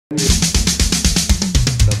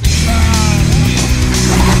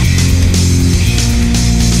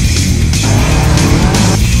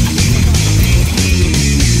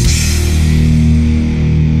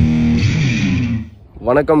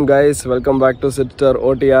வணக்கம் guys, welcome back to Sister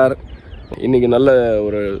OTR. இன்னைக்கு நல்ல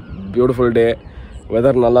ஒரு பியூட்டிஃபுல் டே.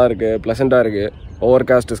 வெதர் நல்லா இருக்கு, ப்ளசண்டா இருக்கு.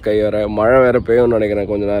 ஓவர்காஸ்ட் ஸ்கை வேற, மழை வேற பெய்யும்னு நினைக்கிறேன்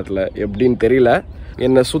கொஞ்ச நேரத்தில். எப்படின்னு தெரியல.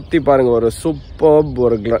 என்னை சுற்றி பாருங்கள், ஒரு சூப்பர்ப்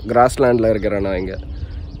ஒரு கிராஸ்லேண்டில் இருக்கிறேன் நான் இங்கே.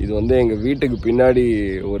 இது வந்து எங்கள் வீட்டுக்கு பின்னாடி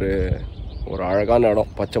ஒரு அழகான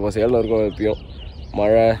இடம். பச்சை பசேல்னு இருக்கும். எப்பயும்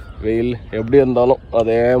மழை வெயில் எப்படி இருந்தாலும்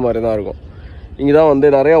அதே மாதிரி தான் இருக்கும். இங்கே தான் வந்து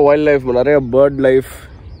நிறையா வைல்ட் லைஃப், நிறையா பேர்ட் லைஃப்,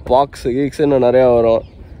 பாக்ஸ் கீக்ஸ்ன்னு நிறையா வரும்.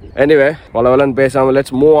 எனிவே வளவலன்னு பேசாமல்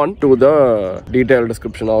let's move on to the detail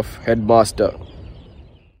description of headmaster.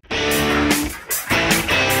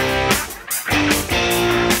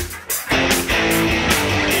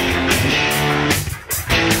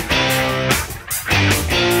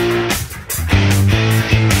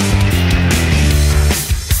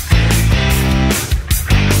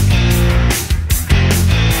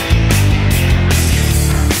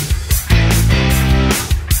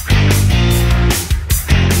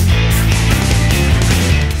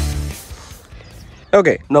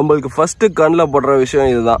 Okay, நம்மளுக்கு ஃபர்ஸ்ட் கண்ணில் போடுற விஷயம்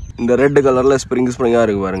இதுதான். இந்த ரெட் கலர்ல ஸ்ப்ரிங்காக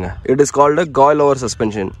இருக்கு பாருங்க. It is called coil over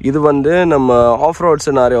suspension. இது வந்து நம்ம of road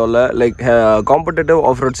சினாரியோவில், like competitive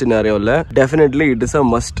of road சினாரியோவில் definitely it is a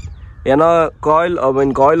must. ஏன்னா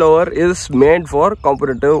coil over is made for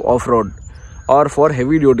competitive of road R for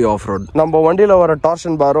heavy duty of road. நம்ம வண்டியில் வர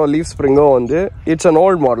torsion borrow leaf ஸ்ப்ரிங்கோ வந்து it's an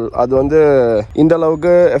old model. அது வந்து இந்த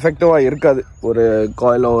அளவுக்கு எஃபெக்டிவாக இருக்காது. ஒரு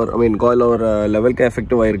காயில் ஓவர் லெவலுக்கு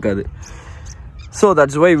எஃபெக்டிவாக இருக்காது. So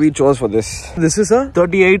that's why we chose for this. This is a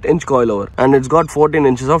 38-inch coilover and it's got 14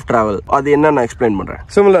 inches of travel. அது என்ன நான் எக்ஸ்பிளைன் பண்றேன்.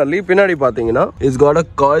 Similarly பின்னாடி பாத்தீங்கன்னா it's got a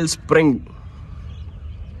coil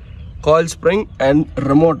spring and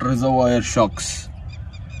remote reservoir shocks,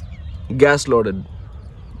 gas loaded,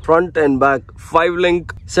 front and back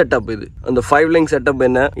 5-link setup. இது அந்த 5-link setup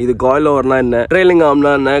என்ன, இது coiloverனா என்ன, trailing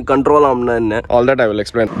armனா என்ன, control armனா என்ன, all that I will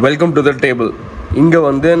explain. Welcome to the table. இங்க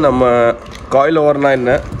வந்து நம்ம coiloverனா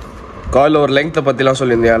என்ன, காயில் ஓவர் லெங்க்த்தை பற்றிலாம்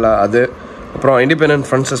சொல்லியிருந்தியால அது, அப்புறம் இண்டிபெண்டன்ட்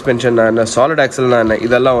ஃப்ரண்ட் சஸ்பென்ஷன் என்ன, சாலிட் ஆக்சல்னா என்ன,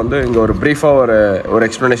 இதெல்லாம் வந்து இங்கே ஒரு ப்ரீஃபாக ஒரு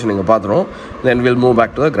எக்ஸ்ப்ளனேஷன் இங்கே பார்த்துருவோம். Then will move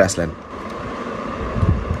back to the grassland.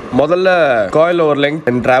 முதல்ல coil over length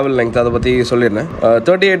and travel length அதை பற்றி சொல்லியிருந்தேன்.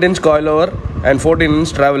 38 inch coil over and 14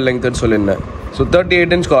 inch travel லெங்க்னு சொல்லியிருந்தேன். ஸோ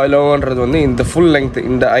 38 inch காயில் ஓவர்ன்றது வந்து இந்த ஃபுல் லெங்க்,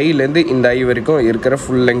 இந்த ஐலேருந்து இந்த ஐ வரைக்கும் இருக்கிற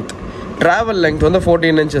ஃபுல் லெங்க். ட்ராவல் லெங்க் வந்து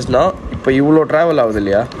 14 inchesனா இப்போ இவ்வளோ ட்ராவல் ஆகுது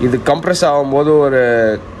இல்லையா, இது கம்ப்ரெஸ் ஆகும்போது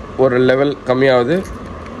ஒரு லெவல் கம்மியாகுது,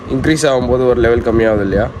 இன்க்ரீஸ் ஆகும்போது ஒரு லெவல் கம்மியாகுது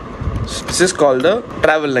இல்லையா. This is called the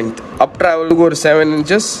travel length. அப் ட்ராவலுக்கு ஒரு 7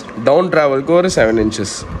 inches, டவுன் ட்ராவலுக்கு ஒரு 7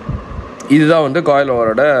 inches. இதுதான் வந்து காயில்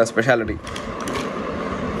ஓவரோட ஸ்பெஷாலிட்டி.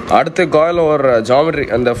 அடுத்து காயில் ஓவர் ஜாமெட்ரி,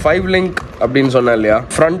 அந்த 5 link அப்படின்னு சொன்னேன் இல்லையா,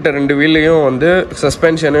 ஃப்ரண்ட் 2 வீலையும் வந்து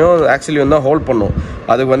சஸ்பென்ஷனையும் ஆக்சுவலியும் தான் ஹோல்ட் பண்ணும்.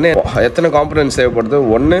 அதுக்கு வந்து எத்தனை காம்பனன்ட்ஸ் தேவைப்படுது,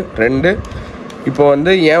 1 2. இப்போ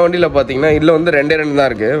வந்து என் வண்டியில் பார்த்தீங்கன்னா இதில் வந்து 2 தான்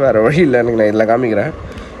இருக்குது, வேறு வழி இல்லை. எனக்கு நான் இதில் காமிக்கிறேன்.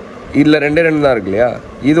 இதில் 2 தான் இருக்கு இல்லையா,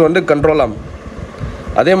 இது வந்து கண்ட்ரோல் ஆம்.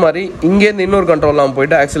 அதே மாதிரி இங்கேருந்து இன்னொரு கண்ட்ரோல் ஆம்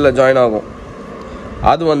போயிட்டு ஆக்சிலில் ஜாயின் ஆகும்,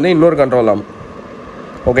 அது வந்து இன்னொரு கண்ட்ரோல் ஆம்.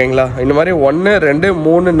 ஓகேங்களா, இந்த மாதிரி 1 2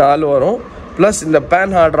 3 4 வரும். ப்ளஸ் இந்த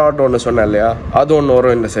பேன் ஹார்ட் ராட் ஒன்று சொன்னேன் இல்லையா, அது ஒன்று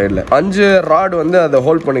வரும் இந்த சைடில். 5 ராட் வந்து அதை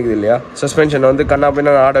ஹோல்ட் பண்ணிக்குது இல்லையா, சஸ்பென்ஷன் வந்து கண்ணா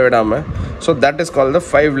பின்னா ஆட விடாமல். So that is call the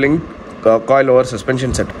 5 link coil over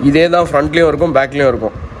suspension set. இதே தான் ஃப்ரண்ட்லேயும் இருக்கும், பேக்லேயும்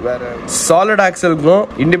இருக்கும். வேறு சாலிட் ஆக்சலுக்கும்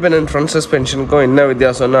இண்டிபெண்டன்ட் ஃப்ரண்ட் சஸ்பென்ஷனுக்கும் என்ன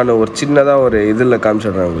வித்தியாசம்னு நான் ஒரு சின்னதாக ஒரு இதில்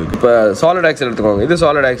காமிச்சிடுறேன் உங்களுக்கு. இப்போ சாலிட் ஆக்சல் எடுத்துக்கோங்க. இது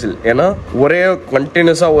சாலிட் ஆக்சல், ஏன்னா ஒரே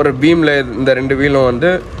கண்டினியூஸாக ஒரு பீமில் இந்த 2 வீலும்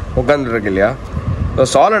வந்து உட்காந்துருக்கு இல்லையா. ஸோ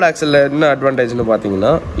சாலிட் ஆக்சலில் என்ன அட்வான்டேஜ்னு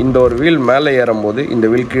பார்த்தீங்கன்னா, இந்த ஒரு வீல் மேலே ஏறும்போது இந்த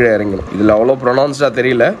வீல் கீழே இறங்கணும். இதில் அவ்வளோ ப்ரொனவுன்ஸ்டாக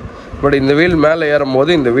தெரியல, பட் இந்த வீல் மேலே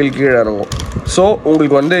ஏறும்போது இந்த வீல் கீழே இறங்கும். ஸோ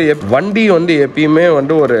உங்களுக்கு வந்து வண்டி வந்து எப்பயுமே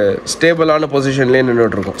வந்து ஒரு ஸ்டேபிளான பொசிஷன்லேயே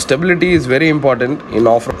நின்றுட்டுருக்கும். Stability is very important in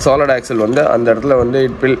of road. Solid axle வந்து அந்த இடத்துல வந்து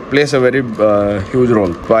it plays a very huge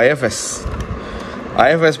role. இப்போ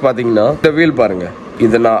ஐஎஃப்எஸ் பார்த்தீங்கன்னா இந்த வீல் பாருங்கள்,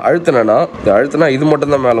 இதை நான் அழுத்தினா இது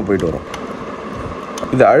மட்டும் தான் மேலே போயிட்டு வரும்.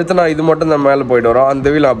 இது அழுத்தினா இது மட்டும் தான் மேலே போயிட்டு வரும், அந்த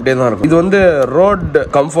வீல் அப்படியே தான் இருக்கும். இது வந்து ரோட்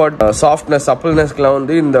கம்ஃபர்ட், சாஃப்ட்னஸ், சப்பிள்னஸ்க்குலாம்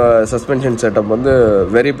வந்து இந்த சஸ்பென்ஷன் செட்டப் வந்து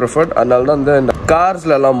வெரி ப்ரிஃபர்ட். அதனால தான் வந்து இந்த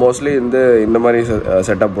கார்ஸ்லலாம் மோஸ்ட்லி இந்த மாதிரி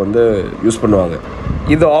செட்டப் வந்து யூஸ் பண்ணுவாங்க.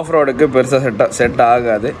 இது ஆஃப் ரோடுக்கு பெருசாக செட்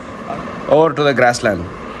ஆகாது. Over to the grassland.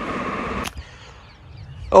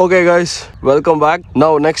 Okay guys, welcome back.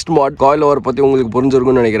 Now next Mat coil over பற்றி உங்களுக்கு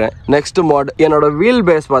புரிஞ்சிருக்கும்னு நினைக்கிறேன். நெக்ஸ்ட் மாட் என்னோட வீல்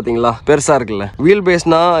பேஸ் பார்த்தீங்களா, பெருசாக இருக்குல்ல. வீல்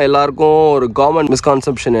பேஸ்னா எல்லாருக்கும் ஒரு காமன்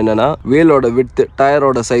மிஸ்கான்செப்ஷன் என்னன்னா, வீலோட விட்த்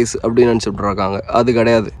டயரோட சைஸ் அப்படின்னு நினச்சிட்டு இருக்காங்க. அது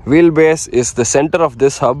கிடையாது. Wheel base is the centre of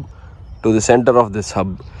this hub to the centre of this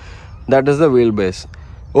hub. That is the wheel base.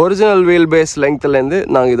 Original wheel base லெங்க்த்லேருந்து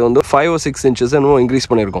நாங்கள் இது வந்து 5 or 6 inches இன்னும் இன்க்ரீஸ்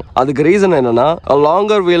பண்ணியிருக்கோம். அதுக்கு ரீசன் என்னன்னா, a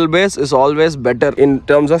longer wheelbase is always better in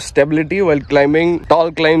terms of stability while climbing tall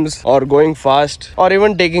climbs or going fast or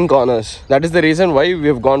even taking corners. That is the reason why we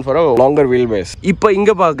have gone for a longer wheelbase. இப்போ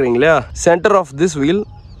இங்கே பார்க்குறீங்களா, center of this wheel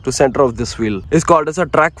to center of this wheel is called as a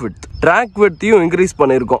track width. Track width increase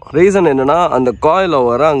பண்ணியிருக்கோம். Reason என்னன்னா, அந்த coil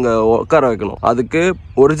வர அங்கே உட்கார வைக்கணும். அதுக்கு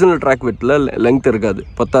ஒரிஜினல் ட்ராக் வித்தில் லெங்க் இருக்காது,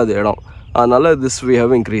 பத்தாது இடம். அதனால this we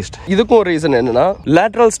have increased. இதுக்கும் ரீசன் என்னன்னா,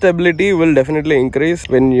 lateral stability will definitely increase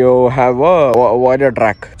when you have a wider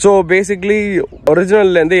track. So basically original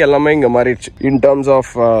இருந்து எல்லாமே இங்க மாறிடுச்சு in terms of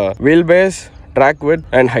wheelbase, track width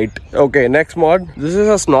and height. Okay, next mod. This is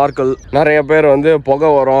a snorkel. நிறைய பேர் வந்து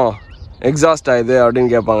புகை வரும், எக்ஸாஸ்ட் ஆகுது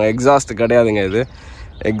அப்படின்னு கேட்பாங்க. எக்ஸாஸ்ட் கிடையாதுங்க. இது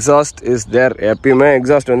எக்ஸாஸ்ட் இஸ் தேர். எப்பயுமே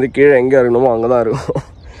எக்ஸாஸ்ட் வந்து கீழே எங்கே இருக்கணுமோ அங்கே தான் இருக்கும்.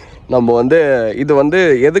 நம்ம வந்து இது வந்து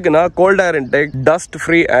எதுக்குன்னா, gold air intake, dust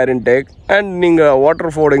free air intake and நீங்கள்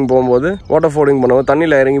வாட்டர் ஃபோர்டிங் பண்ணும்போது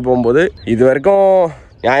தண்ணியில் இறங்கி போகும்போது இது வரைக்கும்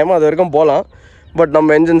நியாயமாக அது வரைக்கும் போகலாம். பட்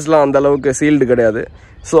நம்ம என்ஜின்ஸ்லாம் அந்த அளவுக்கு சீல்டு கிடையாது.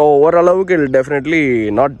 ஸோ ஓரளவுக்கு it definitely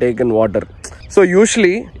not take in water. So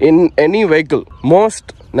usually in any vehicle, most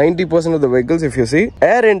 90% of the vehicles, if you see,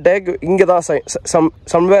 air intake இங்கே தான்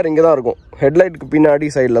somewhere இங்கே தான் இருக்கும். ஹெட்லைட்டுக்கு பின்னாடி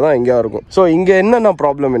சைடில் தான் இங்கே இருக்கும். ஸோ இங்கே என்னென்ன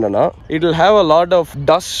ப்ராப்ளம் என்னன்னா, it will have a lot of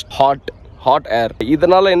dust, hot air.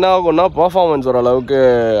 இதனால என்ன ஆகும்னா, பர்ஃபார்மன்ஸ் ஓரளவுக்கு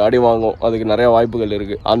அடி வாங்கும். அதுக்கு நிறைய வாய்ப்புகள்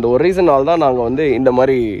இருக்கு. அந்த ஒரு ரீசனால தான் நாங்கள் வந்து இந்த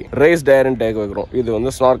மாதிரி raised air intake வைக்கிறோம். இது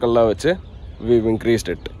வந்து ஸ்னார்க்கல்லாம் வச்சு we've increased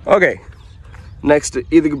it. Okay, next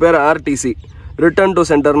இதுக்கு பேர் RTC, ரிட்டர்ன் டு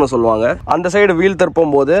சென்டர்னு சொல்லுவாங்க. அந்த சைடு வீல்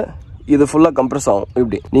திருப்பும் போது இது ஃபுல்லாக கம்ப்ரெஸ் ஆகும்.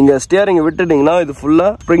 இப்படி நீங்கள் ஸ்டியரிங் விட்டுட்டீங்கன்னா இது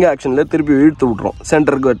ஃபுல்லாக ஸ்ப்ரிங் ஆக்ஷனில் திருப்பி இழுத்து விட்ரும்,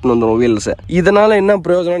 சென்டருக்கு எடுத்துன்னு வந்துடும் வீல்ஸை. இதனால என்ன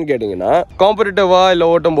பிரயோஜனம்னு கேட்டிங்கன்னா, காம்படிட்டிவாக இல்லை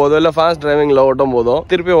ஓட்டும் போதோ இல்லை ஃபாஸ்ட் டிரைவிங்கில் ஓட்டும் போதும்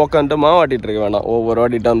திருப்பி உட்காந்துட்டு மாவாட்டிட்டு இருக்க வேணாம். ஒவ்வொரு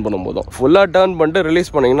வாட்டி டர்ன் பண்ணும் போதும் ஃபுல்லாக டர்ன் பண்ணிட்டு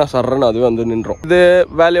ரிலீஸ் பண்ணிங்கன்னா சர்றன்னு அது வந்து நின்றோம். இது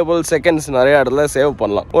வேல்யூபிள் செகண்ட்ஸ் நிறைய இடத்துல சேவ்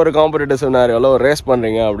பண்ணலாம். ஒரு காம்படிட்டிவ் சினாரியோவில் ஒரு ரேஸ்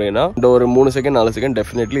பண்ணுறீங்க அப்படின்னா இந்த ஒரு 3 செகண்ட் 4 செகண்ட்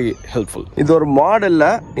டெஃபினெட்லி ஹெல்ப்ஃபுல். இது ஒரு மாடலில்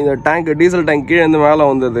இந்த டேங்க், டீசல் டேங்க் கீழே இருந்து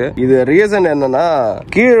மேலே வந்தது. இது ரீசன் என்னன்னா,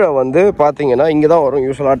 கீழே வந்து பாத்தீங்கன்னா இங்க தான் வரும்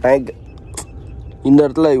யூசுவலா டேங்க். இந்த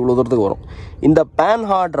இடத்துல இவ்வளவு தூரத்துக்கு வரும். இந்த பேன்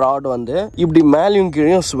ஹார்ட் ராட் வந்து இப்படி மேலேயும்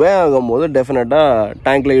கீழேயும் ஸ்வே ஆகும் போது டெஃபினட்டா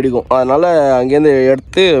டேங்க்ல இடிக்கும். அதனால அங்கேருந்து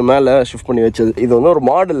எடுத்து மேலே ஷிஃப்ட் பண்ணி வச்சது. இது வந்து ஒரு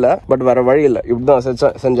மாடு இல்லை, பட் வேற வழி இல்லை, இப்படிதான்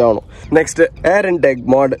செஞ்சாகணும். நெக்ஸ்ட் ஏர் இன்டேக்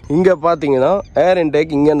மாடு. இங்க பாத்தீங்கன்னா ஏர்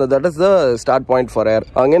இன்டேக் இங்க that is the start point for ஏர்.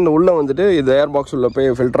 அங்கேருந்து உள்ள வந்துட்டு இது ஏர் பாக்ஸ் உள்ள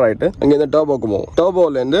போய் ஃபில்டர் ஆயிட்டு அங்கேருந்து டர்போக்கு போகும்.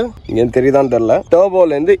 டர்போல இருந்து இங்க தெரியுதான்னு தெரியல,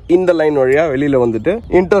 டர்போல இருந்து இந்த லைன் வழியா வெளியில வந்துட்டு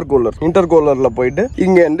இன்டர்கூலர்ல போயிட்டு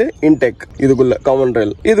இங்க இருந்து இன்டேக் இதுக்குள்ள காமன்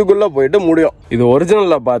ரயில் இதுக்குள்ள போயிட்டு முடியும். இது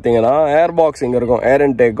ஒரிஜினல்ல பாத்தீங்கன்னா ஏர் பாக்ஸ் இங்க இருக்கும், ஏர்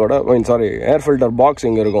இன்டேக்கோட ஏர் ஃபில்டர் பாக்ஸ்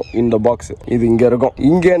இங்க இருக்கும். இந்த பாக்ஸ் இது இங்க இருக்கும்.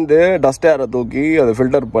 இங்க இருந்து டஸ்ட் ஏரை தூக்கி அதை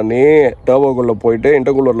ஃபில்டர் பண்ணி டர்போக்குள்ள போயிட்டு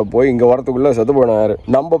இன்டர்கூலர்ல போய் இங்க வரதுக்குள்ள செத்து போயிடும் ஏர்.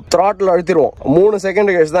 நம்ம த்ராட்டில் அழுத்திடுவோம். 3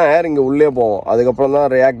 செகண்ட் கழிச்சு தான் ஏர் இங்க உள்ளே போவோம். அதுக்கப்புறம் தான்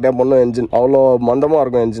ரியாக்டே பண்ணும் என்ஜின். அவ்வளோ மந்தமா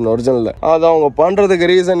இருக்கும் என்ஜின் ஒரிஜினல்ல. அது அவங்க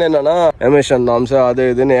பண்றதுக்கு ரீசன் என்னன்னா, எமிஷன் நாம்ஸ் அது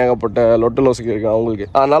இதுன்னு ஏகப்பட்ட லொட்டு லோசுக்கு இருக்கு அவங்களுக்கு.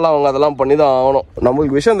 அதனால அவங்க அதெல்லாம் பண்ணி தான் ஆகணும்.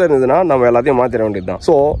 நம்மளுக்கு விஷயம் தெரிஞ்சதுன்னா நம்ம எல்லாத்தையும் மாத்திர வேண்டியதுதான்.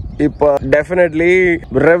 ஸோ இப்போ definitely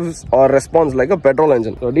revs or response like a petrol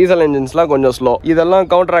engine. So diesel engines la konjam slow. இதெல்லாம்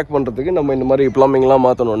கவுண்டராக்ட் பண்றதுக்கு நம்ம இந்த மாதிரி பிளம்பிங் எல்லாம்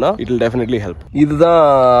மாத்தணும்னா it will definitely help. இதுதான்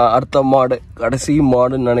அடுத்த மாடு, கடைசி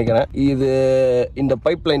மாடுன்னு நினைக்கிறேன். இது இந்த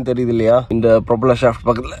பைப் லைன் தெரியுது இல்லையா, இந்த ப்ரொபல்லர் ஷாஃப்ட்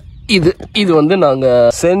பக்கத்துல இது வந்து நாங்க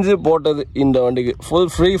செஞ்சு போட்டது இந்த வண்டிக்கு.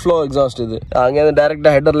 Full free flow exhaust. இது அங்கேருந்து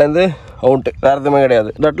டைரக்டா ஹெட்டர்ல இருந்து அவுட், வேற எதுவுமே கிடையாது.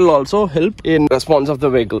 That will also help in response of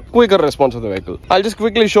the vehicle, quicker response of the vehicle. I'll just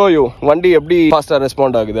quickly show you வண்டி எப்படி ஃபாஸ்டா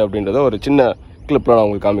ரெஸ்பாண்ட் ஆகுது அப்படின்றத ஒரு சின்ன கிளிப்ல நான்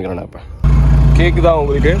உங்களுக்கு காமிக்கிறேன். இப்ப கேக்குதா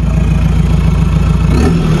உங்களுக்கு?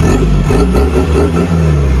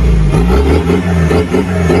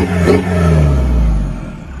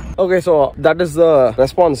 Okay, so that is the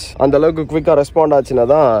response. அந்த அளவுக்கு குவிக்கா ரெஸ்பாண்ட் ஆச்சுன்னா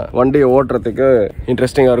தான் வண்டியை ஓட்டுறதுக்கு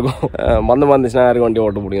இன்ட்ரெஸ்டிங்கா இருக்கும். மந்தமாந்துச்சுன்னா யாருக்கு வண்டி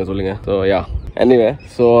ஓட்ட முடியும் சொல்லுங்க. So yeah, anyway,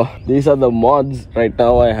 so these are the mods right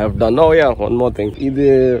now I have done. Oh yeah, one more thing.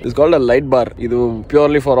 This is called a light bar. This is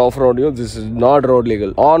purely for off-road use. This is not road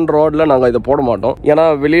legal. On road la naanga idu poda maatom. Yana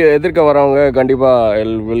veliya edirka varavanga kandipa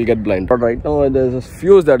will get blind. But right now there's a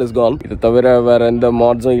fuse that is gone. Idu thavira vera endha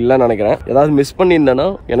mods illa nenikiren. Edha miss pannirundana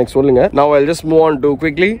enak solunga. Now I'll just move on to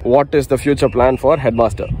quickly what is the future plan for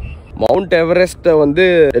HEADMASTER. Mount Everest வந்து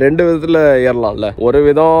 2 விதத்துல ஏறலாம்ல. ஒரு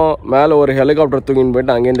விதம் மேல ஒரு helicopter தூக்கின்னு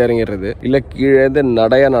போயிட்டு அங்கேருந்து இறங்கிடுறது, இல்ல கீழே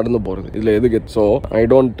நடையா நடந்து போறது. இதுல எதுக்கு? So I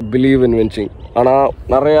don't believe in வின்ச்சிங். ஆனா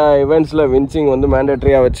நிறைய இவெண்ட்ஸ்ல வின்ச்சிங் வந்து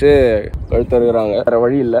மேண்டேட்டரியா வச்சு எடுத்துருக்காங்க, வேற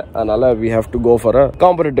வழி இல்லை. அதனால we have to go for a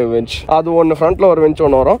competitive winch. அது ஒன்று ஃப்ரண்ட்ல ஒரு வின்ச்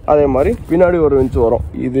ஒன்று வரும், அதே மாதிரி பின்னாடி ஒரு வின்ச் வரும்.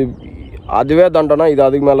 இது அதுவே தண்டனா இது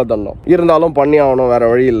அதுக்கு மேல தண்டம் இருந்தாலும் பண்ணி ஆகணும் வேற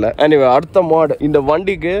வழி இல்லை. எனிவே அடுத்த மாட் இந்த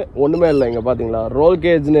வண்டிக்கு ஒண்ணுமே இல்லை. இங்க பாத்தீங்களா ரோல்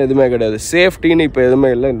கேஜ்னு எதுவுமே கிடையாது. சேஃப்டின்னு இப்போ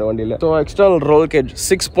எதுவுமே இல்லை இந்த வண்டியில. So external role gauge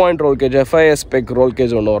 6 point role gauge FIS spec role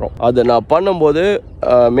gauge ஒன்று வரும். அது நான் பண்ணும்போது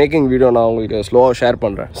மேக்கிங் வீடியோ நான் உங்களுக்கு ஸ்லோவாக ஷேர்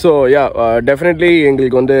பண்றேன். ஸோ யா டெஃபினெட்லி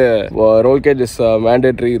எங்களுக்கு வந்து role gauge is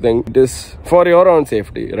mandatory thing. It is for your own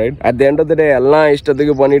safety right. At the end of the டே எல்லாம்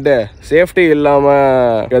இஷ்டத்துக்கு பண்ணிட்டு சேஃப்டி இல்லாம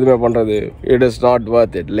எதுவுமே பண்றது it is not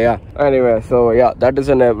worth it இல்லையா. Anyway so yeah that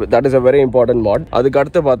is a very important mod. அதுக்கு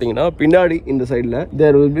அடுத்து பாத்தீங்கன்னா பின்னாடி இந்த சைடில்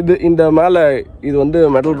there will be இந்த மேலே இது வந்து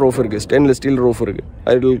மெட்டல் ரூஃப் இருக்கு, ஸ்டெயின்லெஸ் ஸ்டீல் ரூஃப் இருக்கு.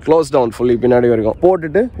 it will close down fully பின்னாடி வரைக்கும்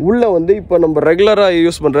போட்டுட்டு உள்ள வந்து இப்போ நம்ம ரெகுலரா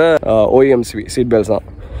யூஸ் பண்ற OEMs சீட் பெல்ட்ஸ் தான்.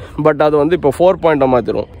 பட் அது வந்து இப்போ 4 பாயிண்ட்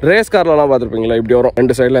மாத்திரும். ரேஸ் கார்லாம் பார்த்துருப்பீங்களா இப்படி வரும்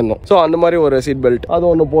ரெண்டு சைட்ல இருந்தோம். ஸோ அந்த மாதிரி ஒரு சீட் பெல்ட் அது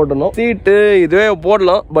ஒன்று போட்டணும். சீட்டு இதுவே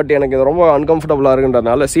போடலாம் பட் எனக்கு இது ரொம்ப அன்கம்ஃபர்டபுளா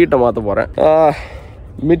இருக்குன்றதுனால சீட்டை மாற்ற போறேன்.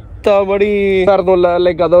 மித்தபடி இல்லை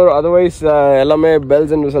லைக் அதர்வைஸ் எல்லாமே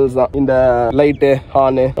பெல்ஸ் அண்ட் விசல்ஸ் தான். இந்த லைட்டு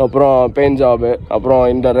ஹார்னு அப்புறம் பெயிண்ட் ஜாபு அப்புறம்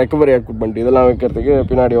இந்த ரெக்கவரி எக்யூப்மெண்ட் இதெல்லாம் வைக்கிறதுக்கு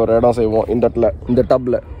பின்னாடி ஒரு இடம் செய்வோம் இந்த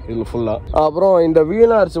டப்ல இதுல ஃபுல்லா. அப்புறம் இந்த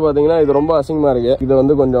வீல் ஆர்ச் பாத்தீங்கன்னா இது ரொம்ப அசிங்கமா இருக்கு. இது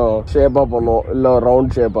வந்து கொஞ்சம் ஷேப்பா பண்ணும், இல்ல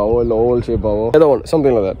ரவுண்ட் ஷேப்பாவோ இல்ல ஓவல் ஷேப்பாவோ ஏதோ ஒன்று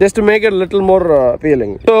something like that just to make it a little more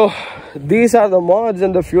appealing. So these are the mods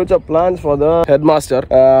and the future plans for the HEADMASTER.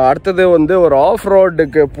 அடுத்தது வந்து ஒரு ஆஃப்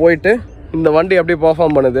ரோடுக்கு போயிட்டு இந்த வண்டி எப்படி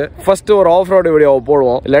பெர்ஃபார்ம் பண்ணுது ஃபர்ஸ்ட் ஒரு ஆஃப் ரோடு வீடியோ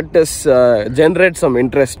போடுவோம். Let us generate some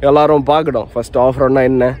interest. எல்லாரும் பார்க்கணும் ஃபர்ஸ்ட் ஆஃப் ரோட்னா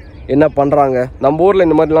என்ன பண்றாங்க, நம்ம ஊர்ல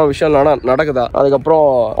இந்த மாதிரிலாம் விஷயம் நடக்குதா, அதுக்கப்புறம்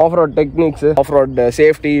of road techniques, of road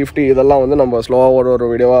safety இதெல்லாம் வந்து நம்ம ஸ்லோவா ஒரு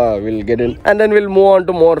வீடியோவா will get in and then we'll move on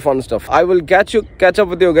to more fun stuff. I will catch up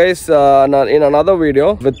with you guys in another video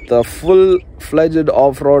with full-fledged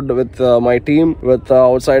off-road with my team, with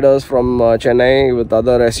outsiders from Chennai, with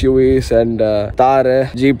other SUVs and Thar,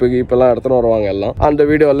 Jeep எல்லாம் எடுத்துன்னு வருவாங்க எல்லாம். அந்த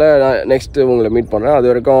வீடியோல next உங்களை meet பண்றேன். அது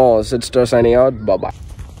வரைக்கும் sister signing out. Bye bye.